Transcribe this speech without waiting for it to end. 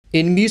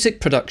In music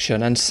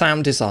production and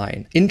sound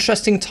design,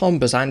 interesting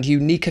timbres and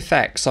unique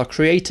effects are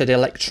created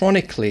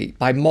electronically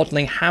by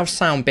modelling how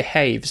sound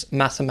behaves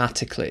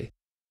mathematically.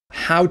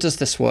 How does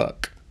this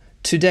work?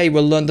 Today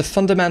we'll learn the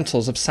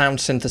fundamentals of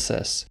sound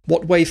synthesis,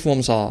 what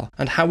waveforms are,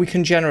 and how we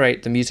can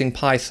generate them using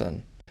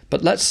Python.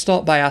 But let's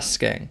start by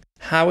asking,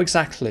 how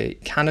exactly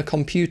can a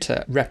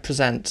computer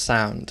represent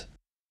sound?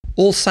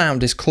 All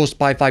sound is caused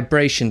by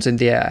vibrations in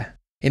the air.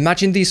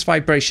 Imagine these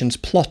vibrations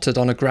plotted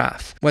on a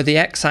graph, where the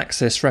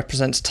x-axis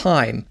represents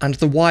time and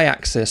the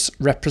y-axis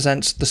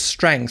represents the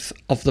strength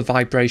of the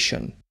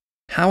vibration.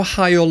 How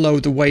high or low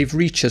the wave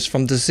reaches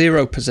from the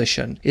zero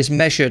position is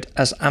measured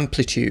as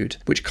amplitude,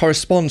 which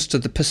corresponds to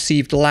the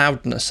perceived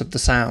loudness of the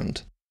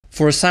sound.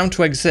 For a sound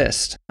to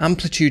exist,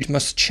 amplitude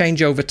must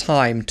change over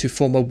time to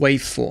form a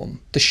waveform.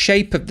 The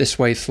shape of this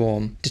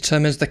waveform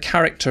determines the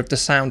character of the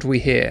sound we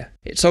hear,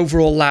 its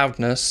overall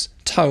loudness,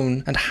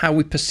 tone, and how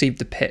we perceive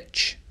the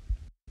pitch.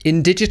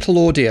 In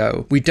digital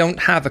audio, we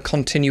don't have a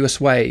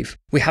continuous wave.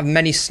 We have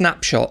many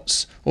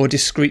snapshots or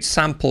discrete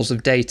samples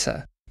of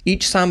data.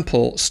 Each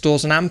sample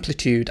stores an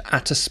amplitude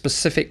at a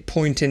specific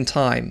point in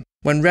time.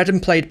 When read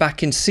and played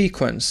back in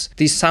sequence,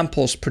 these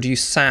samples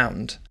produce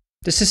sound.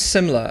 This is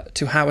similar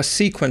to how a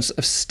sequence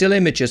of still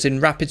images in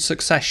rapid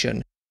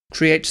succession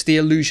creates the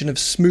illusion of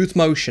smooth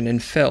motion in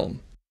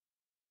film.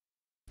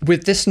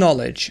 With this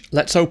knowledge,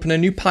 let's open a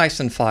new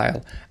Python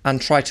file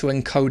and try to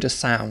encode a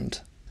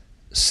sound.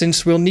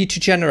 Since we'll need to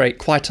generate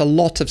quite a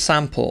lot of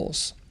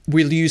samples,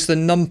 we'll use the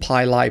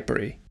NumPy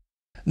library.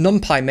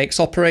 NumPy makes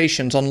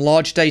operations on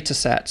large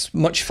datasets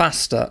much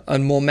faster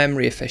and more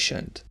memory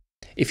efficient.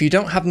 If you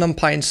don't have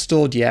NumPy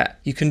installed yet,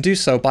 you can do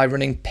so by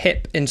running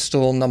pip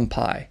install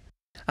numpy.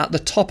 At the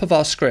top of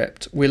our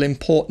script, we'll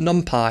import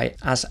NumPy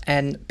as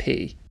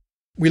np.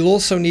 We'll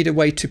also need a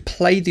way to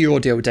play the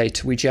audio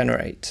data we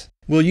generate.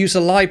 We'll use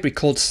a library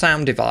called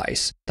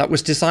SoundDevice that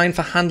was designed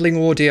for handling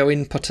audio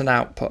input and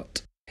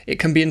output. It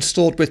can be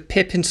installed with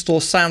pip install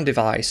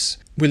SoundDevice.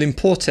 We'll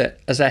import it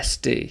as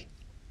SD.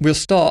 We'll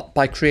start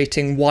by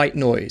creating white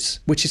noise,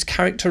 which is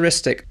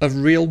characteristic of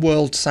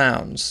real-world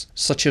sounds,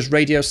 such as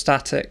radio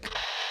static,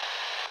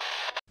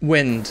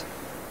 wind,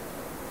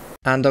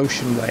 and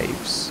ocean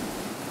waves.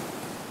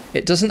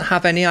 It doesn't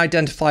have any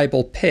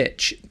identifiable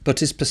pitch,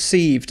 but is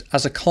perceived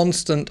as a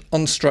constant,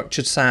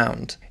 unstructured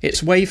sound.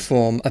 Its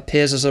waveform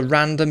appears as a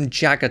random,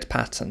 jagged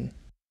pattern.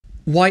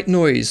 White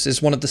noise is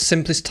one of the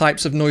simplest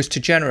types of noise to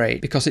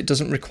generate because it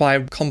doesn't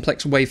require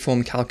complex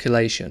waveform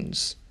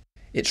calculations.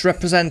 It's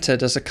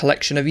represented as a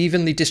collection of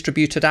evenly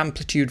distributed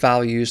amplitude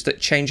values that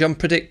change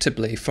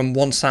unpredictably from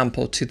one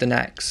sample to the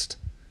next.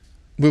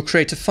 We'll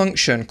create a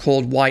function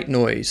called white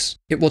noise.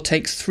 It will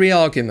take 3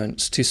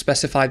 arguments to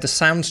specify the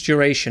sound's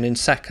duration in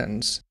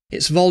seconds,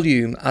 its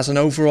volume as an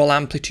overall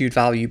amplitude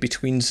value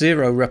between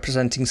 0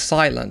 representing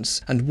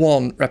silence and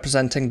 1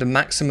 representing the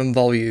maximum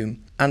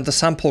volume, and the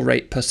sample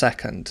rate per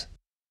second.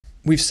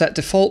 We've set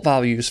default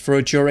values for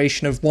a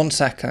duration of 1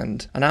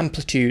 second, an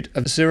amplitude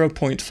of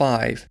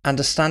 0.5, and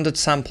a standard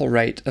sample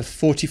rate of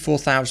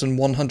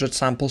 44,100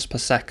 samples per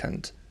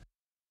second.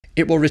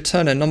 It will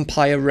return a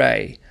NumPy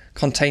array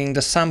containing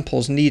the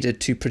samples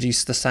needed to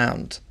produce the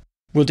sound.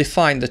 We'll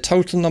define the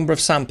total number of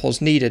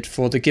samples needed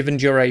for the given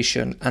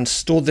duration and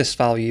store this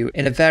value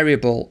in a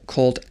variable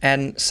called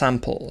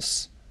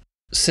nSamples.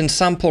 Since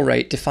sample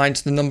rate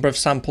defines the number of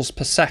samples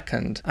per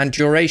second and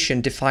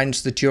duration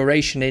defines the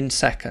duration in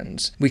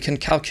seconds, we can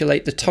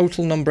calculate the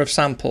total number of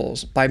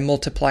samples by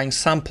multiplying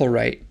sample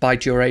rate by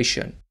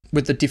duration.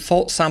 With the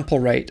default sample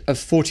rate of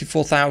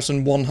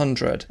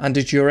 44,100 and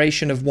a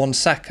duration of 1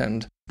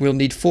 second, we'll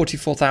need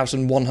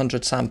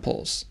 44,100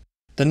 samples.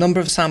 The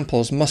number of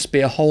samples must be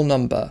a whole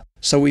number,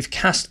 so we've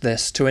cast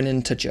this to an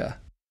integer.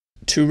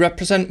 To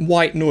represent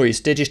white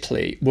noise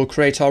digitally, we'll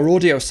create our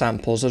audio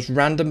samples as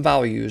random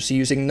values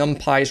using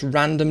NumPy's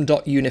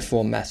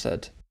random.uniform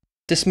method.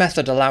 This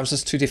method allows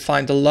us to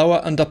define the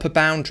lower and upper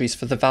boundaries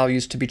for the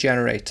values to be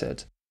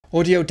generated.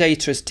 Audio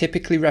data is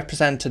typically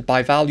represented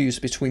by values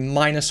between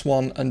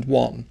 -1 and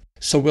 1,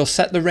 so we'll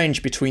set the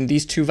range between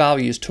these two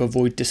values to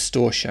avoid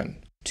distortion.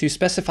 To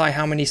specify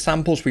how many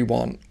samples we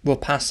want, we'll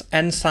pass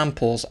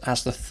nSamples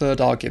as the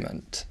third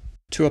argument.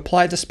 To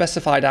apply the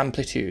specified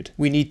amplitude,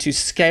 we need to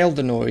scale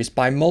the noise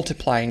by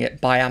multiplying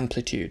it by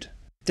amplitude.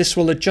 This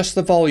will adjust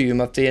the volume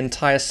of the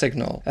entire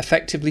signal,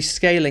 effectively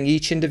scaling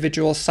each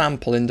individual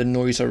sample in the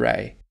noise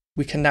array.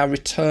 We can now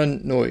return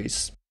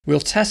noise.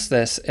 We'll test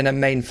this in a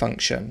main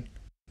function.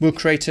 We'll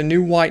create a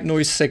new white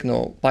noise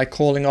signal by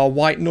calling our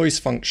white noise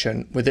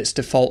function with its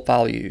default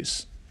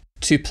values.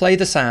 To play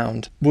the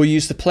sound, we'll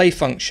use the play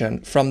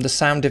function from the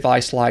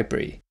SoundDevice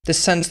library. This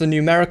sends the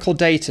numerical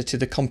data to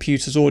the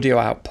computer's audio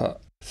output.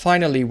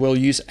 Finally, we'll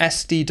use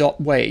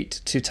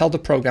sd.wait to tell the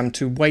program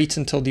to wait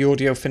until the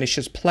audio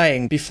finishes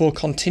playing before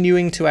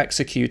continuing to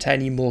execute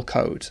any more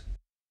code.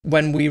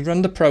 When we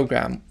run the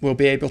program, we'll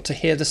be able to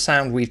hear the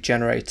sound we've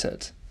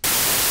generated.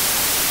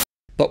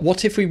 But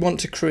what if we want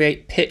to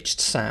create pitched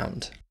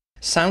sound?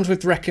 Sounds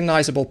with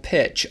recognizable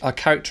pitch are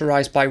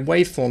characterized by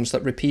waveforms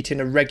that repeat in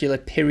a regular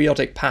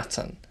periodic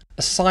pattern.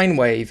 A sine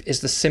wave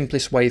is the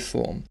simplest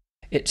waveform.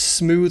 It's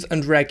smooth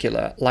and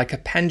regular, like a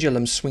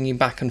pendulum swinging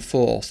back and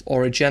forth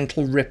or a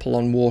gentle ripple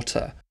on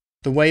water.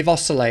 The wave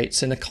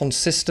oscillates in a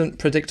consistent,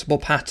 predictable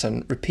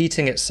pattern,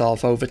 repeating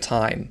itself over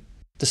time.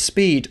 The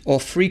speed or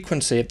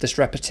frequency of this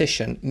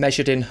repetition,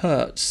 measured in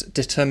hertz,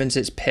 determines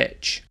its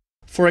pitch.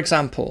 For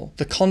example,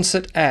 the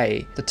concert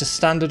A that a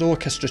standard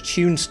orchestra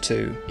tunes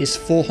to is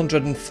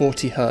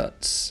 440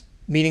 hertz,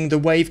 meaning the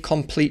wave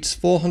completes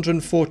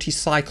 440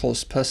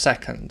 cycles per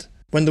second.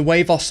 When the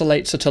wave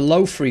oscillates at a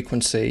low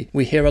frequency,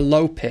 we hear a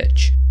low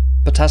pitch,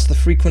 but as the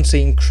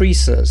frequency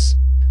increases,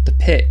 the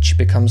pitch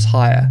becomes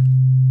higher.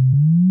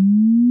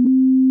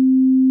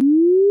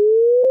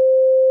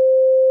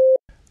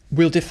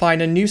 We'll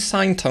define a new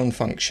sine tone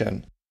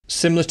function.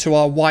 Similar to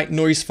our white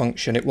noise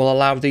function, it will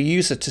allow the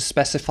user to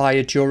specify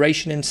a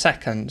duration in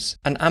seconds,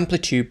 an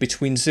amplitude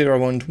between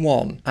 0 and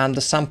 1, and the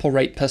sample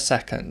rate per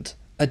second.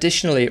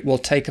 Additionally, it will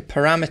take a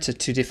parameter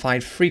to define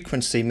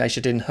frequency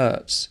measured in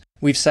hertz.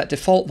 We've set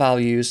default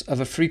values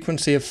of a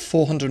frequency of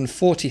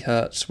 440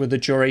 Hz with a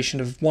duration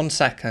of 1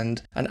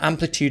 second, an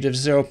amplitude of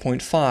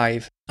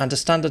 0.5, and a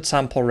standard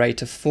sample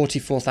rate of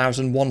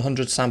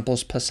 44,100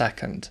 samples per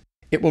second.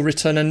 It will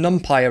return a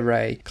NumPy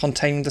array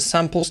containing the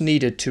samples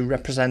needed to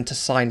represent a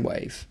sine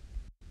wave.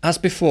 As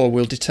before,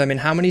 we'll determine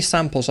how many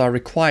samples are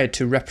required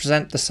to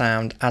represent the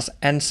sound as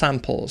n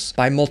samples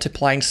by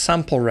multiplying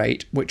sample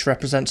rate, which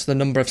represents the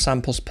number of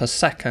samples per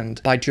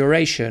second, by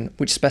duration,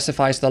 which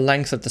specifies the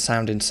length of the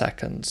sound in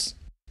seconds.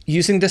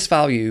 Using this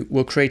value,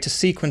 we'll create a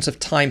sequence of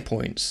time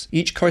points,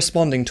 each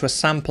corresponding to a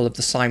sample of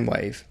the sine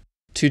wave.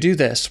 To do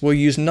this, we'll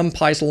use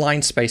NumPy's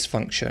line space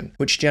function,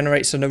 which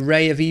generates an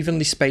array of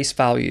evenly spaced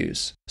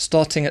values.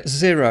 Starting at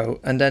 0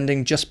 and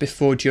ending just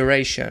before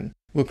duration,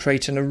 we'll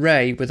create an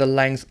array with a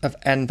length of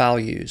n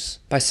values.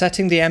 By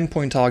setting the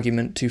endpoint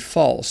argument to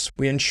false,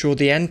 we ensure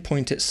the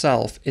endpoint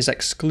itself is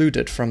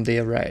excluded from the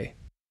array.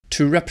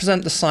 To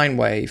represent the sine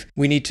wave,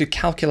 we need to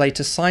calculate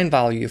a sine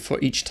value for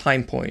each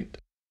time point.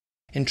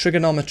 In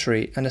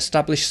trigonometry, an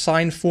established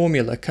sine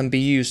formula can be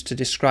used to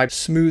describe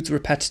smooth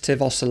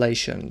repetitive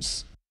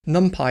oscillations.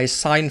 NumPy's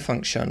sine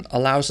function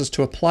allows us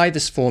to apply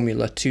this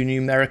formula to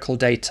numerical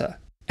data.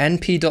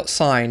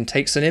 np.sine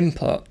takes an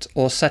input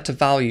or set of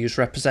values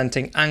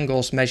representing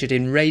angles measured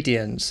in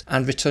radians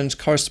and returns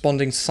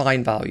corresponding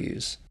sine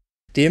values.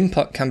 The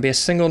input can be a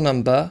single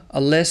number,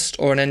 a list,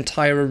 or an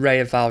entire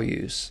array of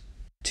values.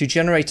 To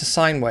generate a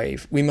sine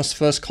wave, we must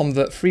first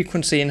convert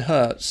frequency in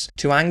hertz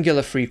to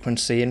angular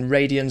frequency in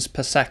radians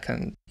per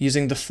second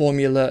using the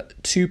formula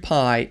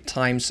 2π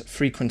times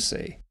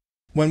frequency.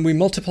 When we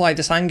multiply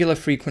this angular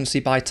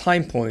frequency by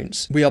time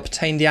points, we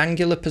obtain the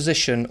angular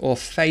position or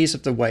phase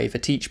of the wave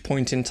at each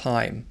point in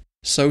time.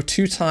 So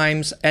 2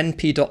 times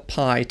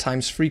np.pi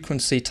times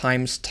frequency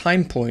times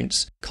time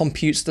points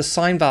computes the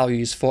sine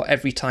values for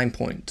every time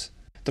point.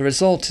 The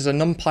result is a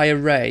NumPy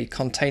array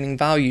containing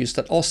values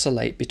that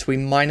oscillate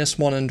between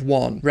 -1 and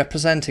 1,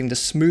 representing the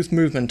smooth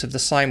movement of the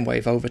sine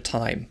wave over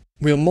time.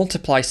 We'll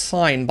multiply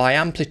sine by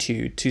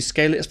amplitude to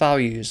scale its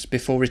values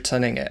before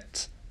returning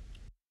it.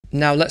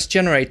 Now let's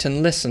generate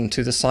and listen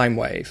to the sine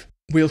wave.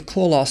 We'll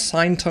call our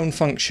sine tone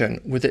function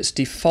with its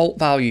default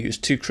values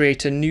to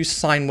create a new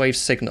sine wave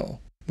signal.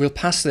 We'll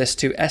pass this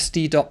to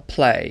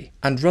sd.play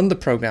and run the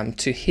program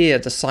to hear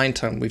the sine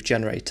tone we've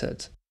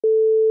generated.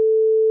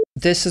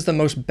 This is the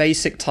most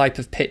basic type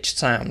of pitched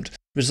sound,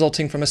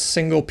 resulting from a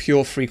single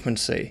pure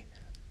frequency.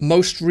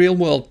 Most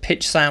real-world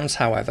pitch sounds,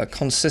 however,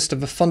 consist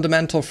of a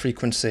fundamental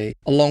frequency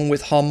along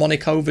with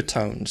harmonic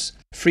overtones,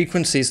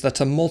 frequencies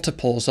that are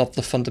multiples of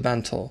the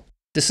fundamental.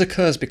 This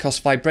occurs because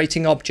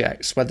vibrating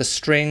objects, whether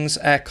strings,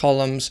 air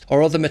columns,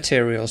 or other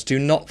materials, do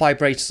not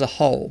vibrate as a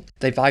whole.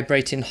 They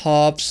vibrate in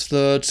halves,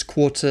 thirds,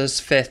 quarters,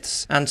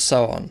 fifths, and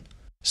so on.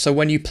 So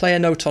when you play a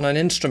note on an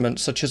instrument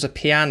such as a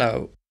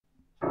piano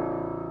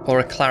or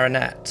a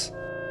clarinet,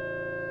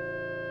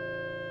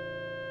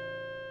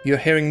 you're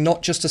hearing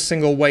not just a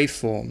single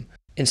waveform.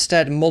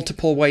 Instead,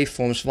 multiple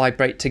waveforms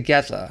vibrate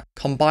together,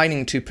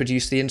 combining to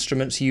produce the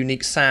instrument's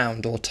unique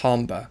sound or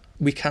timbre.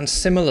 We can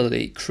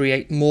similarly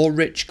create more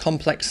rich,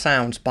 complex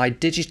sounds by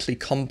digitally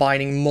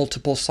combining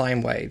multiple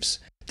sine waves.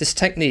 This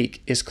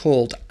technique is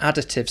called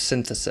additive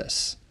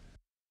synthesis.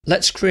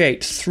 Let's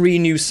create 3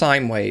 new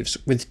sine waves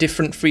with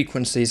different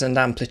frequencies and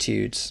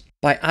amplitudes.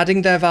 By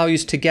adding their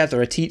values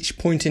together at each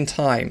point in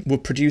time, we'll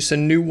produce a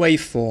new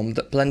waveform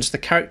that blends the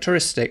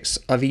characteristics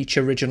of each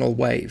original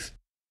wave.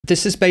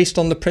 This is based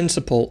on the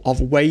principle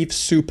of wave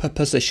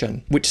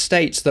superposition, which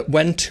states that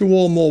when 2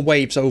 or more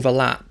waves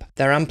overlap,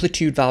 their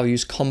amplitude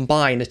values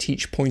combine at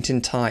each point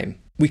in time.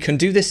 We can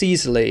do this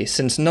easily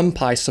since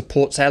NumPy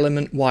supports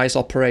element-wise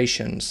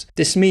operations.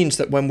 This means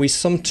that when we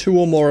sum 2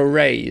 or more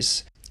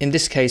arrays, in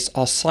this case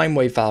our sine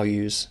wave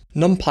values,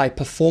 NumPy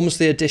performs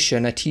the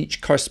addition at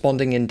each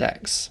corresponding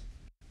index.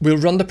 We'll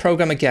run the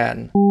program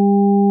again.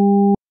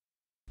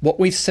 What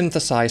we've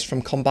synthesized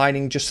from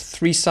combining just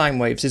 3 sine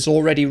waves is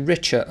already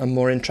richer and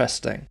more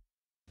interesting.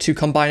 To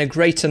combine a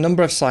greater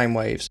number of sine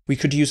waves, we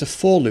could use a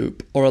for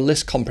loop or a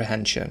list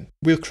comprehension.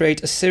 We'll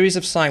create a series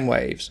of sine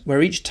waves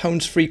where each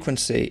tone's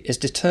frequency is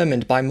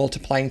determined by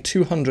multiplying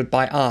 200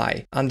 by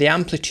I, and the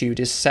amplitude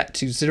is set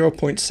to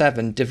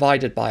 0.7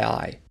 divided by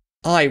I.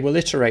 I will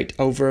iterate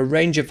over a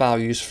range of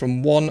values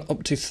from 1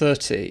 up to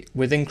 30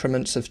 with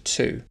increments of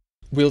 2.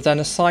 We'll then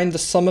assign the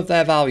sum of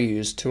their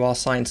values to our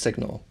sine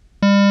signal.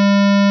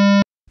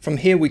 From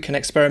here we can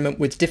experiment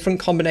with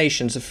different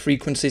combinations of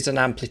frequencies and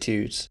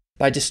amplitudes.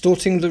 By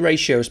distorting the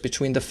ratios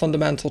between the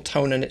fundamental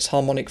tone and its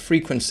harmonic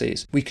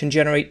frequencies, we can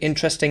generate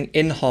interesting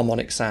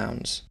inharmonic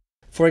sounds.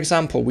 For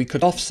example, we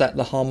could offset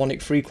the harmonic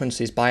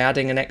frequencies by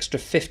adding an extra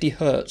 50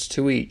 Hz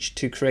to each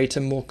to create a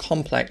more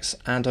complex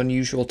and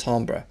unusual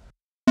timbre.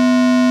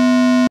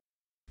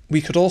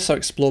 We could also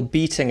explore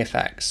beating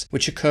effects,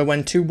 which occur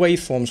when two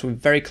waveforms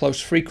with very close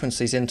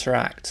frequencies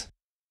interact.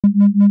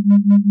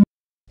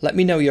 Let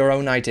me know your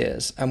own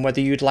ideas and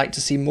whether you'd like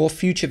to see more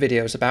future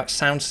videos about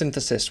sound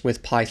synthesis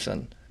with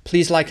Python.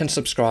 Please like and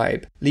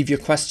subscribe, leave your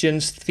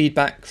questions,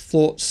 feedback,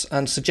 thoughts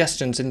and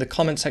suggestions in the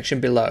comment section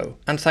below,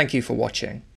 and thank you for watching.